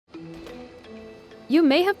You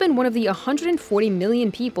may have been one of the 140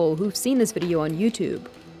 million people who've seen this video on YouTube.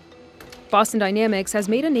 Boston Dynamics has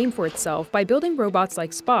made a name for itself by building robots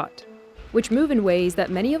like Spot, which move in ways that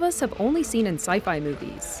many of us have only seen in sci-fi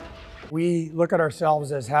movies. We look at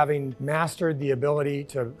ourselves as having mastered the ability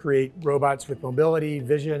to create robots with mobility,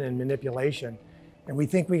 vision, and manipulation. And we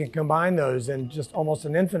think we can combine those in just almost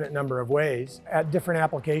an infinite number of ways at different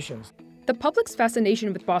applications. The public's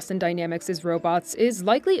fascination with Boston Dynamics' robots is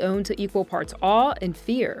likely owed to equal parts awe and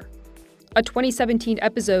fear. A 2017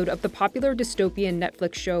 episode of the popular dystopian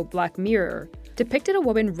Netflix show Black Mirror depicted a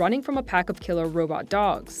woman running from a pack of killer robot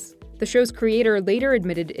dogs. The show's creator later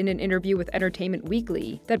admitted in an interview with Entertainment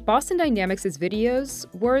Weekly that Boston Dynamics' videos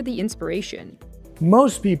were the inspiration.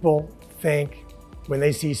 Most people think when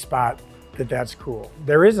they see Spot that that's cool.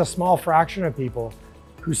 There is a small fraction of people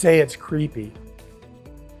who say it's creepy.